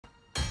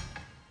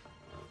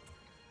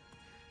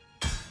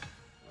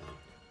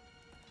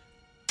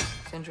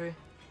Sindri?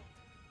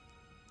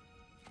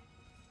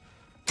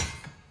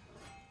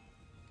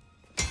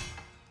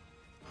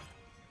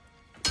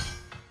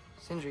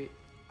 Sindri,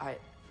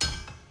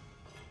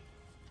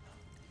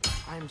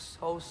 I'm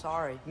so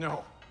sorry.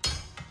 No.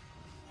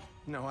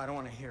 No, I don't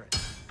want to hear it.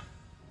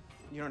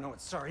 You don't know what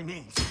sorry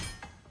means.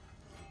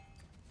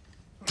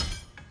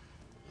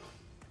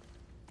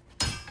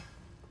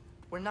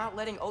 We're not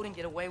letting Odin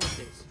get away with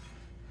this.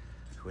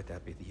 Would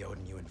that be the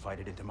Odin you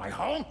invited into my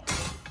home?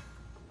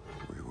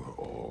 We were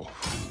all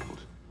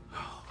fooled.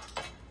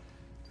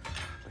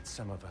 But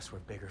some of us were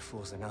bigger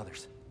fools than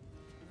others.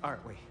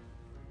 Aren't we?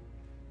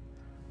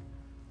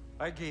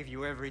 I gave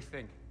you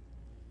everything.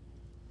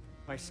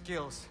 My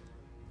skills.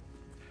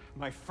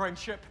 My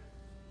friendship.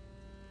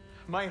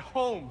 My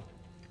home.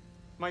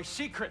 My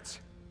secrets.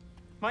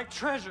 My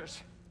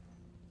treasures.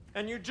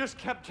 And you just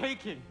kept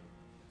taking.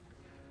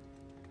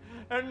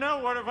 And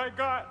now what have I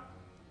got?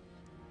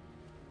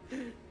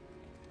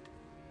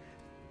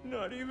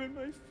 Not even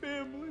my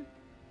family.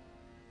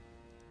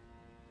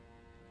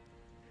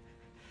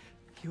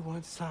 You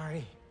want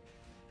sorry?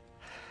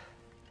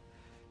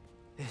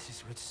 This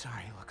is what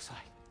sorry looks like.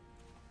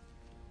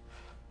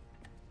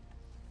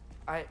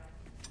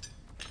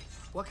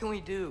 What can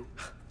we do?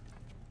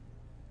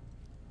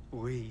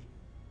 We.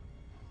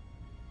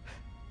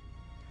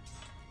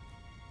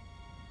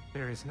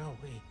 There is no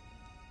we.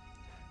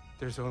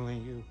 There's only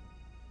you.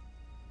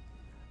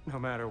 No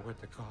matter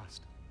what the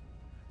cost.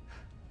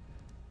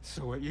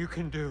 So what you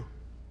can do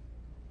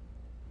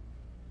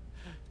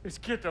is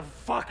get the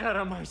fuck out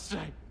of my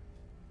sight.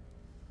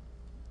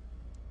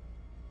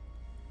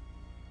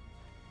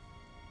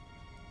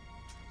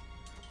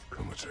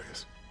 Come,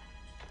 Atreus.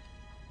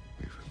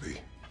 Leave it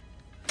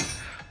be.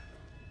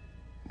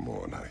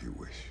 Mourn how you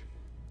wish.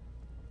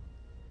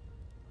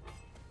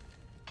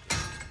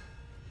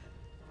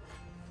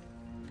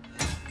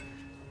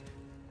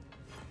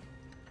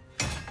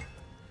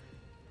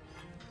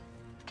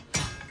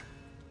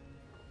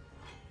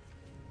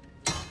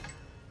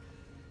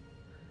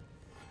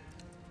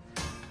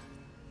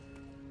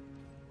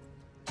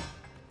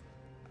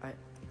 I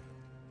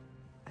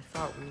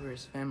thought we were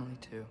his family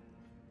too.